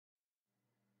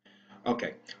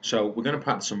Okay, so we're going to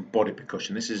practice some body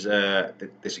percussion. This is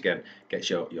this again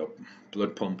gets your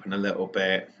blood pumping a little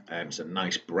bit. It's a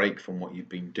nice break from what you've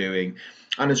been doing,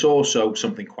 and it's also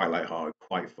something quite lighthearted,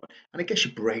 quite fun, and it gets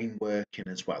your brain working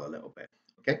as well a little bit.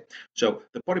 Okay, so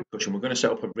the body percussion, we're going to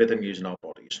set up a rhythm using our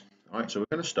bodies. All right, so we're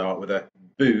going to start with a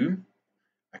boom,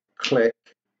 a click,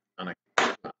 and a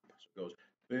clap. So it goes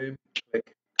boom,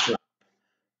 click, clap,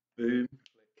 boom,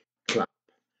 click, clap,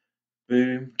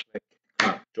 boom, click,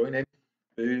 clap. Join in.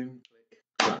 Boom, click,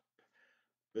 clap.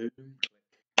 Boom, click,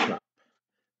 clap.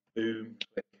 Boom,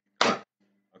 click, clap.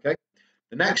 Okay.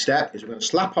 The next step is we're going to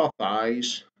slap our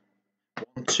thighs.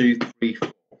 1, 2, 3, 4,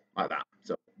 like that.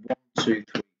 So 1, 2, 3,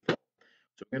 4.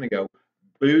 So we're going to go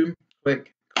boom,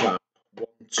 click, clap. 1,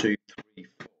 2, 3,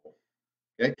 4.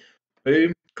 Okay.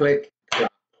 Boom, click,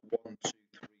 clap. 1, 2,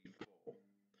 3, 4.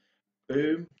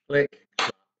 Boom, click,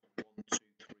 clap. 1, 2,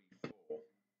 3, 4.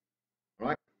 All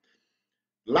right.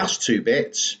 Last two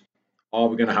bits are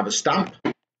we're going to have a stamp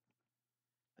and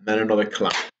then another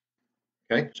clap.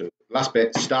 Okay, so last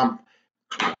bit, stamp,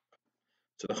 clap.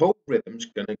 So the whole rhythm's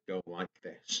going to go like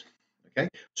this. Okay,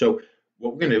 so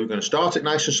what we're going to do, we're going to start it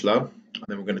nice and slow, and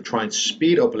then we're going to try and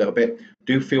speed up a little bit.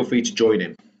 Do feel free to join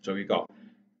in. So we've got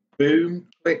boom,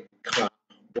 click, clap,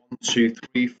 1, 2,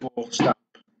 3, 4, stamp,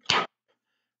 clap.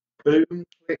 Boom,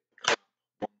 click, clap,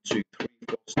 1, 2, 3,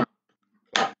 4, stamp,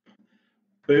 clap.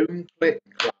 Boom, click,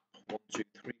 clap, 1, 2,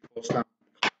 3, 4, stamp,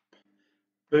 clap.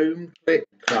 Boom, click,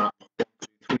 clap, 1,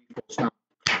 2, 3, 4, stamp.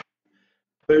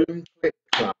 Boom, click,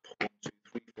 clap. 1, 2,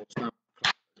 3, 4, stamp,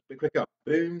 clap. A bit quicker.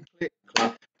 Boom, click,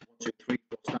 clap. 1, 2, 3,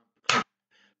 4, stamp, clap.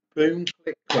 Boom,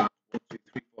 click, clap. 1, 2,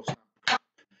 3, 4, stamp, clap.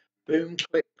 Boom,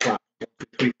 click, clap. 1, 2,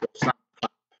 3, 4, stamp,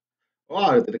 clap. Oh,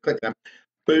 I did a click then.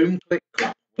 Boom, click,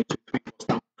 clap. 1, 2, 3, 4,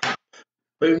 stamp, clap.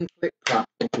 Boom, click, clap.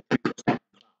 1, 2, 3, 4, stamp,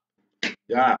 clap.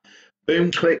 Yeah.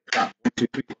 Boom, click, clap. 1, 2,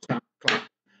 3, 4, stamp, clap.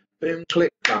 Boom,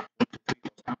 click, clap. 1, 2, 3,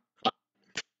 4, stamp, clap.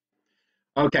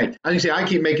 Okay, as you see, I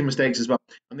keep making mistakes as well,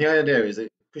 and the idea is that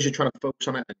because you're trying to focus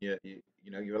on it, and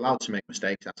you're allowed to make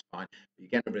mistakes. That's fine. But you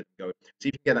get the rhythm going. See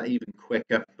if you can get that even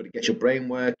quicker. But it gets your brain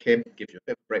working, gives you a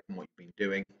bit of a break from what you've been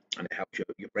doing, and it helps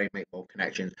your brain make more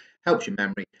connections, helps your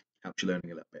memory, helps you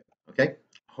learning a little bit. Okay,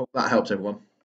 I hope that helps everyone.